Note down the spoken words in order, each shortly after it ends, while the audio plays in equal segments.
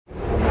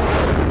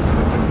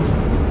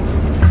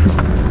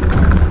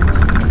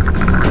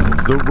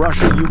The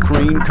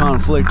Russia-Ukraine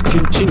conflict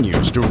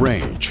continues to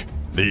rage.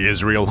 The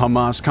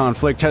Israel-Hamas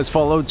conflict has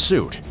followed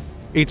suit.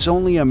 It's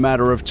only a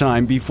matter of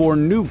time before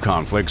new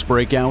conflicts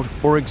break out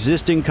or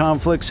existing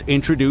conflicts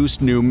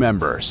introduce new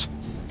members.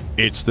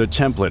 It's the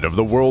template of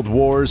the world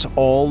wars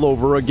all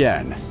over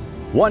again.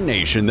 One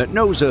nation that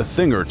knows a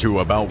thing or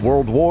two about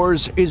world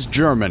wars is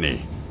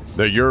Germany.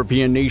 The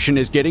European nation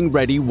is getting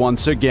ready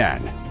once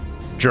again.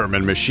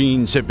 German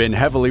machines have been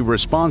heavily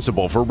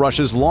responsible for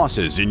Russia's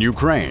losses in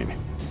Ukraine.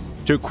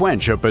 To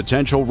quench a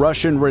potential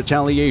Russian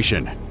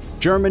retaliation,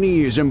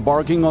 Germany is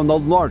embarking on the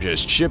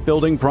largest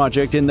shipbuilding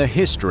project in the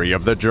history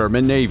of the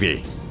German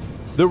Navy.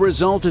 The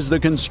result is the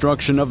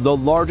construction of the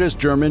largest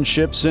German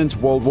ship since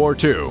World War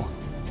II.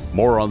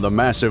 More on the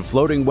massive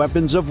floating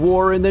weapons of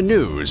war in the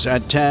news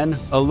at 10,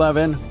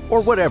 11,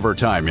 or whatever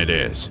time it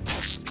is.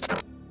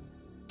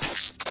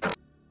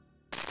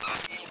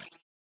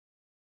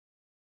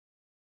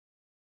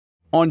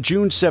 On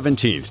June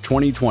 17,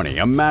 2020,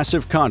 a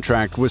massive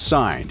contract was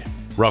signed.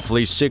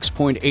 Roughly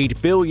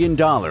 $6.8 billion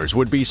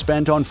would be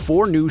spent on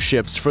 4 new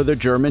ships for the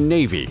German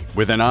Navy,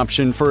 with an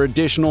option for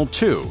additional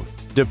 2,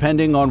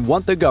 depending on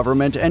what the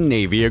government and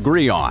Navy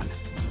agree on.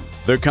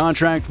 The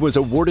contract was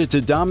awarded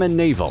to Damen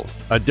Naval,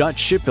 a Dutch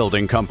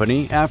shipbuilding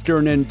company, after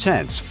an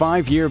intense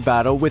 5-year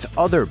battle with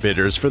other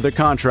bidders for the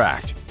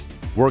contract.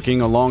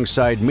 Working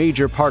alongside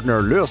major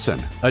partner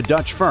Lürsen, a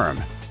Dutch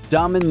firm,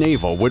 Damen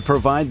Naval would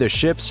provide the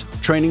ships,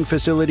 training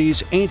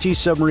facilities,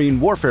 anti-submarine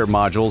warfare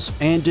modules,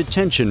 and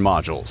detention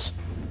modules.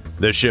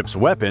 The ship's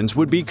weapons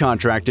would be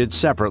contracted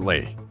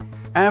separately.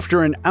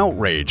 After an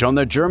outrage on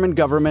the German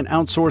government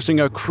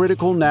outsourcing a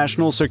critical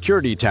national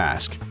security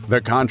task, the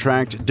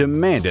contract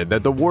demanded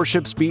that the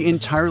warships be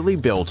entirely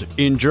built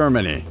in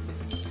Germany.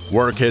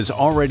 Work has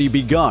already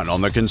begun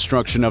on the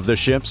construction of the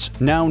ships,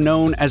 now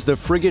known as the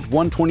Frigate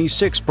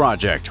 126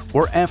 project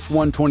or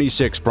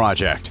F-126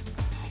 project.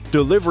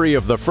 Delivery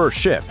of the first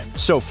ship,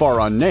 so far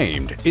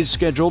unnamed, is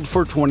scheduled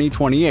for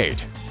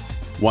 2028.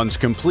 Once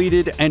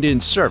completed and in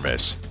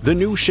service, the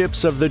new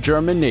ships of the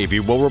German Navy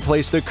will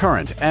replace the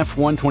current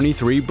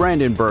F-123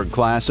 Brandenburg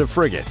class of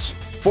frigates,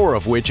 4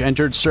 of which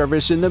entered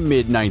service in the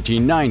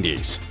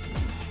mid-1990s.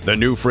 The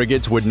new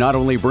frigates would not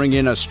only bring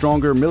in a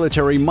stronger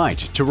military might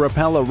to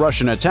repel a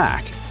Russian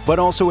attack, but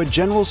also a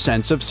general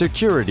sense of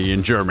security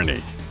in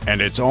Germany.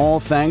 And it's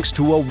all thanks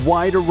to a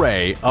wide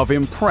array of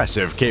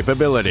impressive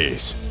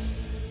capabilities.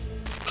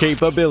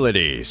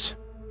 Capabilities.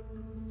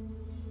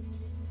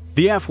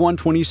 The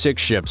F-126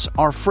 ships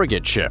are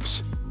frigate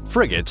ships.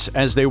 Frigates,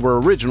 as they were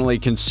originally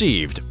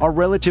conceived, are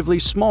relatively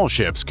small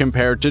ships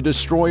compared to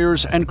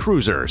destroyers and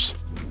cruisers.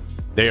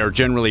 They are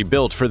generally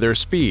built for their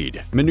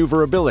speed,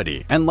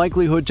 maneuverability, and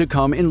likelihood to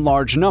come in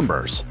large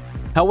numbers.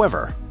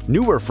 However,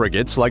 newer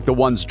frigates like the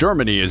ones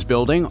Germany is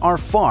building are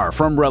far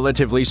from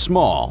relatively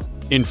small.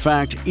 In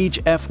fact, each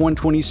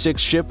F-126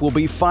 ship will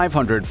be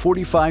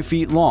 545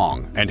 feet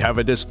long and have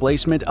a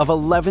displacement of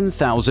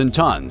 11,000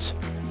 tons.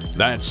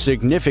 That's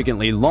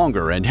significantly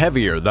longer and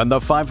heavier than the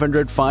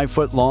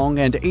 505-foot-long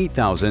and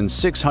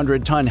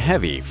 8,600-ton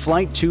heavy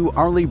Flight II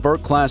Arleigh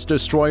Burke-class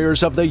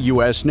destroyers of the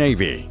U.S.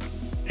 Navy.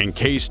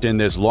 Encased in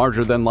this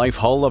larger-than-life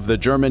hull of the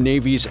German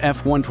Navy's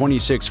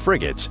F-126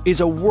 frigates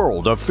is a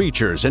world of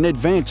features and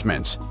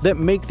advancements that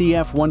make the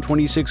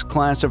F-126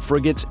 class of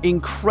frigates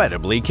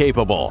incredibly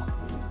capable.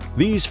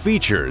 These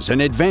features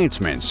and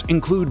advancements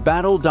include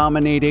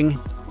battle-dominating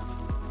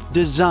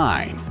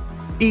design.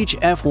 Each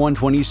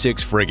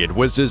F-126 frigate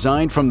was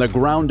designed from the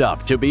ground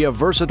up to be a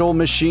versatile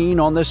machine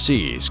on the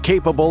seas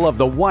capable of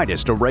the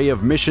widest array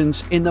of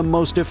missions in the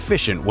most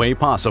efficient way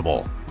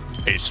possible.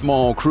 A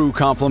small crew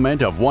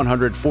complement of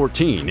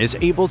 114 is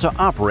able to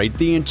operate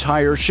the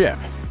entire ship.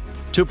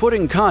 To put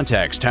in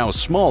context how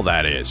small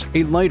that is,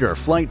 a lighter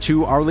Flight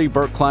II Arleigh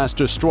Burke-class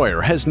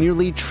destroyer has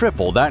nearly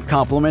triple that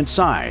complement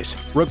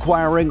size,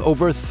 requiring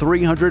over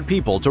 300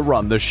 people to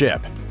run the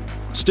ship.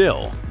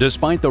 Still,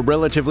 despite the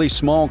relatively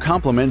small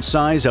complement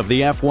size of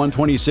the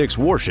F-126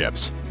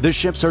 warships, the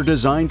ships are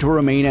designed to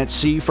remain at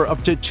sea for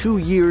up to 2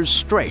 years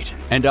straight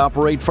and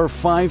operate for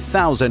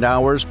 5,000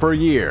 hours per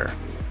year.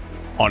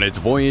 On its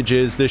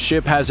voyages, the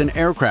ship has an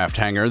aircraft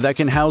hangar that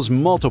can house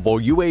multiple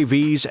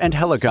UAVs and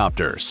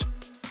helicopters.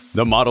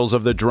 The models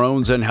of the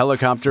drones and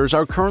helicopters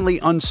are currently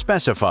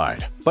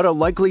unspecified, but a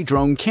likely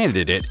drone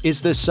candidate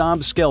is the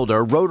Saab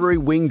Skelder rotary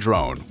wing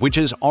drone, which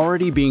is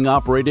already being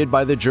operated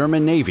by the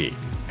German Navy,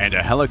 and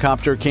a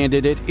helicopter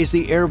candidate is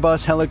the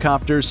Airbus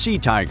helicopter Sea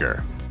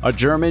Tiger, a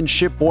German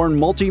shipborne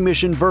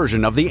multi-mission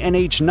version of the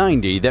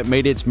NH-90 that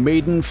made its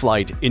maiden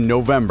flight in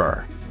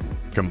November.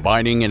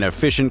 Combining an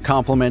efficient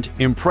complement,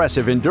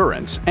 impressive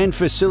endurance, and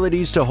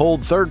facilities to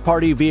hold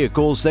third-party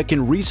vehicles that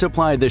can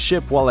resupply the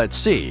ship while at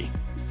sea,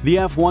 the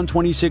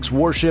F-126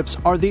 warships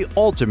are the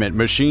ultimate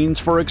machines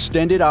for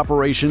extended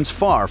operations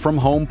far from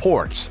home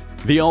ports,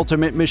 the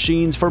ultimate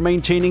machines for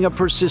maintaining a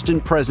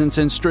persistent presence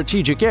in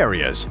strategic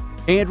areas,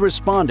 and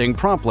responding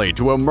promptly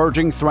to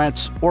emerging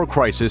threats or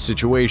crisis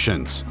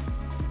situations.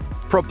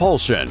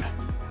 Propulsion.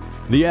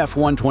 The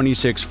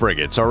F-126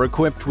 frigates are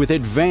equipped with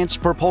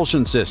advanced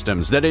propulsion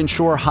systems that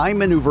ensure high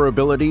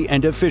maneuverability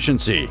and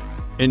efficiency,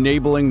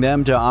 enabling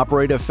them to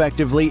operate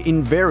effectively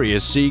in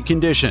various sea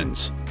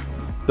conditions.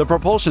 The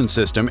propulsion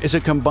system is a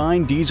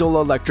combined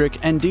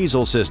diesel-electric and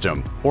diesel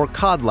system, or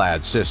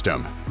CODLAD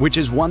system, which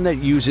is one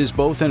that uses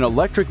both an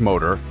electric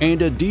motor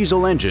and a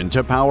diesel engine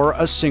to power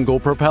a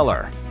single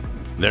propeller.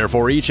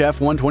 Therefore, each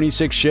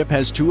F-126 ship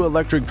has 2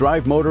 electric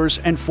drive motors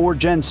and 4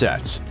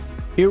 gensets.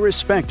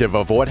 Irrespective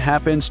of what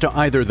happens to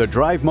either the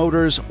drive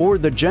motors or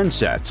the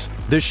gensets,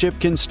 the ship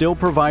can still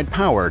provide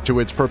power to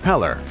its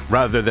propeller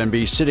rather than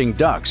be sitting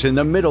ducks in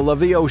the middle of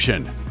the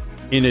ocean.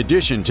 In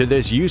addition to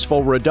this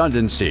useful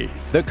redundancy,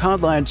 the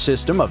CODLAD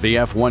system of the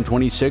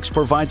F-126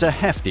 provides a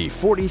hefty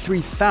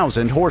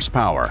 43,000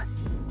 horsepower.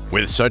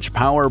 With such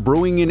power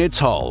brewing in its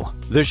hull,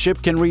 the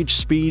ship can reach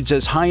speeds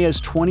as high as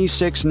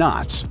 26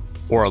 knots,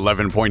 or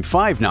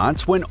 11.5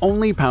 knots when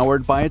only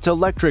powered by its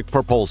electric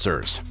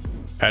propulsors.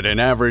 At an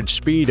average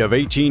speed of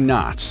 18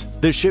 knots,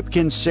 the ship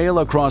can sail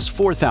across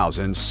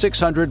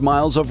 4,600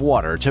 miles of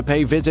water to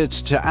pay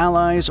visits to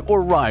allies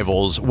or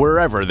rivals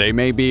wherever they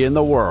may be in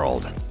the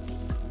world.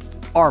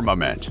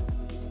 Armament.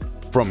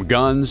 From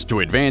guns to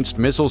advanced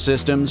missile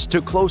systems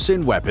to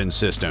close-in weapon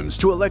systems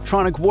to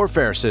electronic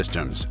warfare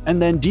systems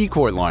and then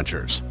decoy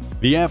launchers,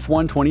 the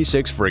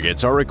F-126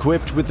 frigates are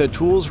equipped with the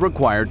tools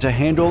required to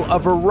handle a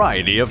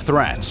variety of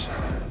threats.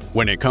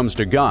 When it comes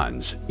to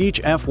guns,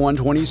 each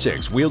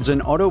F-126 wields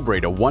an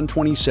Autobreda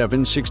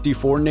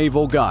 127-64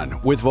 naval gun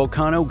with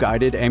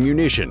Volcano-guided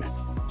ammunition,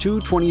 2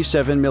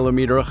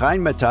 27mm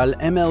Rheinmetall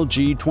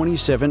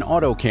MLG-27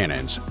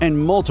 autocannons, and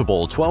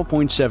multiple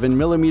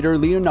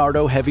 12.7mm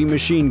Leonardo heavy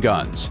machine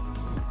guns.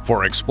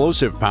 For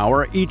explosive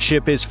power, each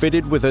ship is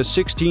fitted with a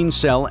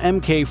 16-cell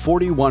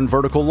Mk-41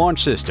 vertical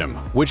launch system,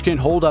 which can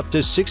hold up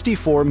to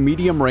 64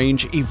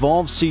 medium-range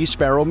Evolved Sea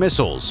Sparrow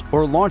missiles,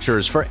 or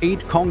launchers for 8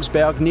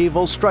 Kongsberg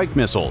naval strike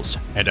missiles,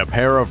 and a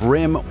pair of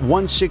RIM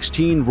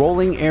 116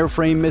 rolling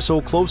airframe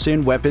missile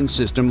close-in weapon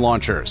system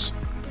launchers.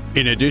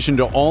 In addition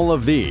to all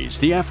of these,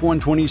 the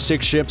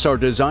F-126 ships are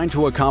designed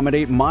to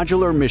accommodate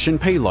modular mission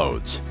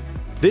payloads.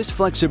 This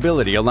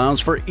flexibility allows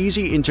for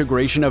easy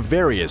integration of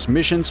various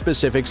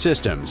mission-specific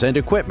systems and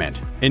equipment,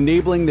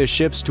 enabling the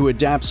ships to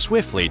adapt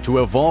swiftly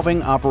to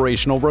evolving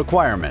operational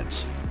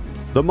requirements.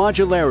 The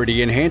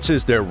modularity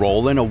enhances their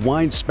role in a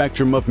wide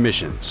spectrum of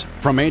missions,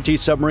 from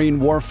anti-submarine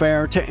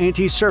warfare to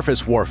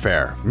anti-surface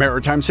warfare,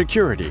 maritime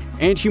security,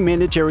 and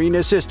humanitarian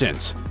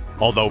assistance.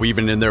 Although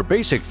even in their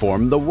basic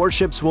form, the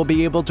warships will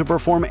be able to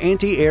perform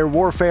anti-air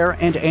warfare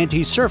and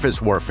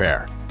anti-surface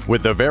warfare,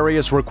 with the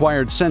various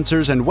required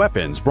sensors and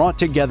weapons brought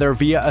together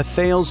via a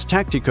Thales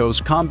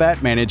Tacticos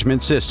combat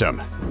management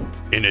system.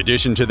 In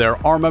addition to their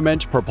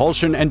armament,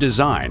 propulsion, and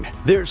design,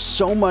 there's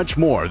so much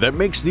more that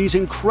makes these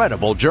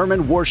incredible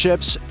German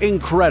warships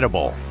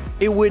incredible.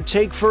 It would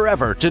take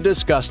forever to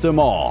discuss them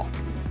all.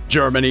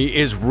 Germany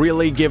is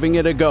really giving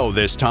it a go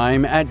this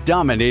time at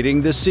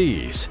dominating the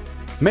seas.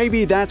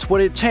 Maybe that's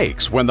what it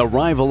takes when the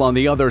rival on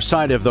the other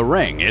side of the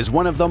ring is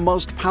one of the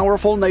most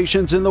powerful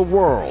nations in the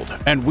world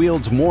and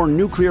wields more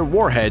nuclear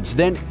warheads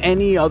than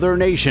any other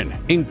nation,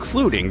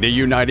 including the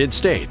United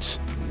States.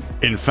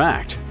 In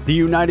fact, the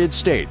United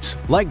States,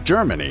 like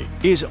Germany,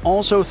 is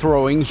also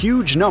throwing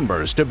huge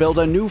numbers to build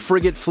a new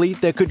frigate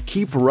fleet that could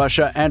keep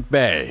Russia at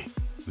bay.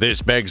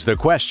 This begs the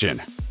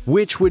question,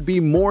 which would be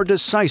more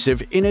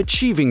decisive in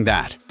achieving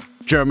that?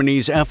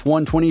 Germany's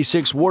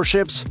F-126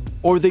 warships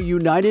or the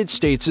United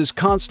States'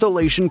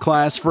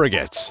 Constellation-class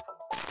frigates?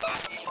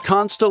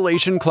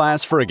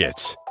 Constellation-class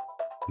frigates.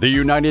 The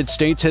United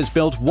States has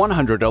built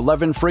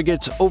 111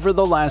 frigates over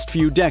the last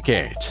few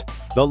decades.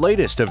 The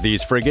latest of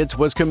these frigates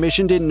was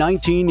commissioned in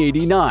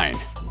 1989.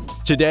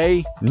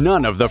 Today,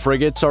 none of the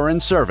frigates are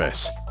in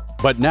service.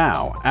 But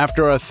now,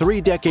 after a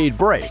 3-decade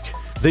break,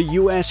 the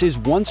U.S. is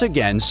once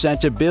again set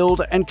to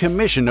build and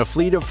commission a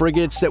fleet of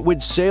frigates that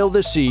would sail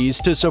the seas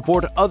to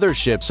support other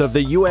ships of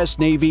the U.S.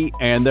 Navy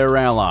and their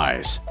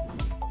allies.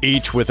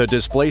 Each with a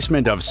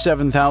displacement of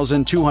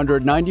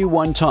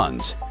 7,291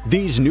 tons,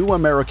 these new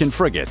American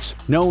frigates,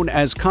 known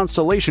as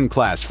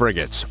Constellation-class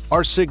frigates,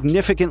 are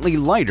significantly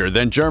lighter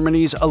than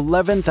Germany's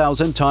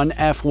 11,000-ton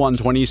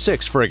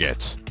F-126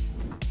 frigates.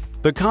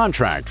 The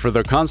contract for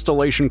the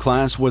Constellation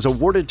class was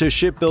awarded to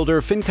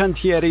shipbuilder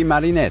Fincantieri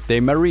Marinette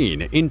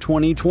Marine in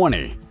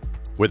 2020.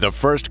 With the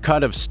first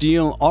cut of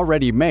steel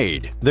already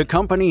made, the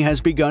company has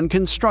begun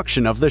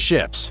construction of the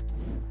ships.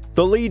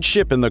 The lead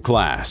ship in the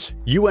class,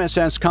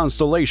 USS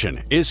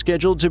Constellation, is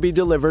scheduled to be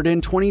delivered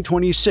in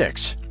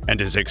 2026 and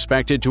is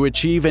expected to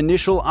achieve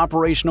initial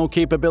operational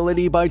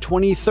capability by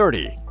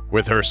 2030,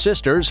 with her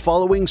sisters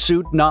following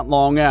suit not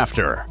long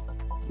after.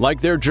 Like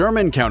their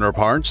German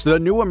counterparts, the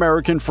new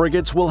American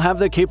frigates will have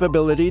the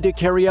capability to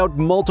carry out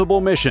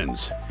multiple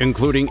missions,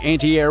 including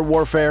anti-air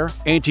warfare,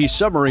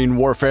 anti-submarine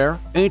warfare,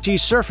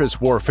 anti-surface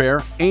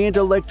warfare, and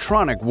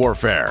electronic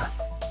warfare.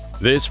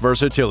 This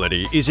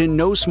versatility is in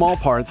no small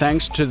part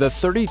thanks to the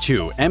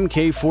 32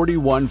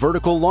 Mk-41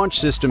 vertical launch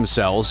system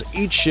cells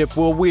each ship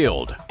will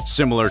wield,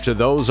 similar to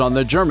those on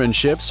the German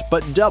ships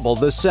but double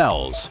the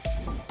cells.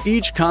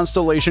 Each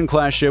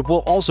Constellation-class ship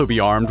will also be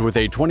armed with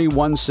a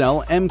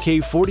 21-cell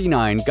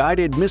Mk-49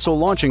 guided missile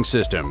launching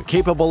system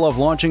capable of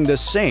launching the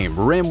same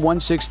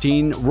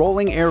RIM-116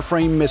 rolling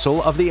airframe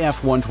missile of the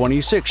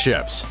F-126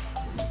 ships.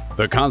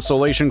 The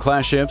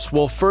Constellation-class ships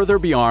will further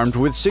be armed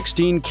with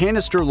 16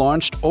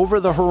 canister-launched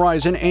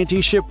over-the-horizon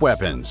anti-ship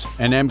weapons,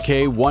 an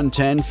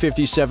Mk-110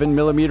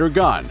 57mm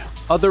gun,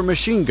 other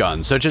machine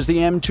guns such as the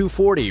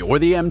M240 or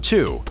the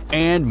M2,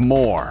 and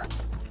more.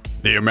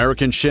 The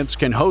American ships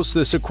can host the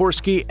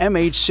Sikorsky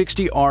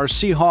MH-60R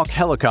Seahawk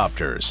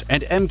helicopters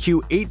and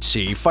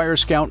MQ-8C Fire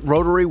Scout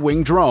rotary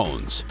wing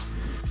drones.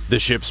 The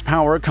ship's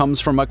power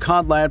comes from a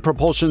CODLAD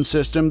propulsion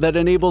system that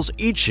enables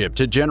each ship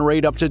to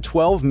generate up to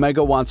 12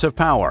 megawatts of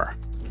power.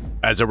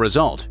 As a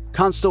result,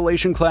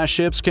 Constellation-class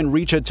ships can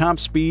reach a top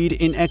speed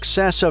in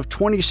excess of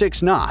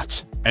 26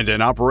 knots and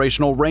an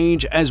operational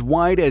range as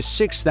wide as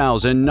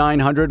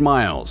 6,900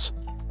 miles.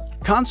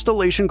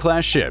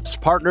 Constellation-class ships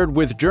partnered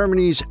with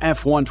Germany's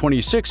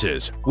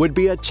F-126s would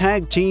be a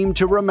tag team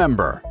to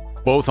remember,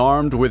 both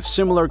armed with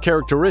similar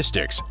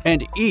characteristics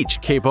and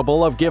each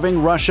capable of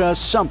giving Russia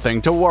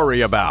something to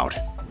worry about.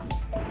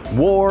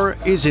 War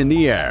is in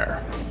the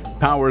air.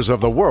 Powers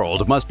of the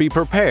world must be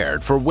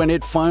prepared for when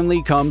it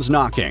finally comes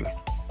knocking.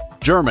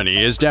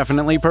 Germany is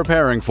definitely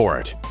preparing for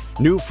it.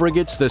 New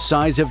frigates the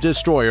size of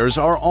destroyers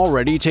are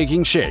already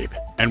taking shape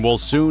and will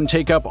soon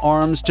take up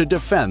arms to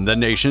defend the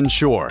nation's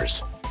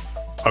shores.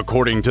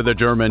 According to the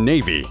German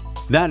Navy,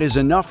 that is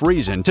enough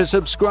reason to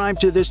subscribe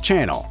to this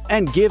channel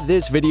and give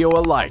this video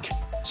a like.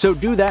 So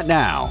do that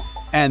now,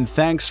 and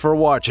thanks for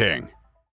watching.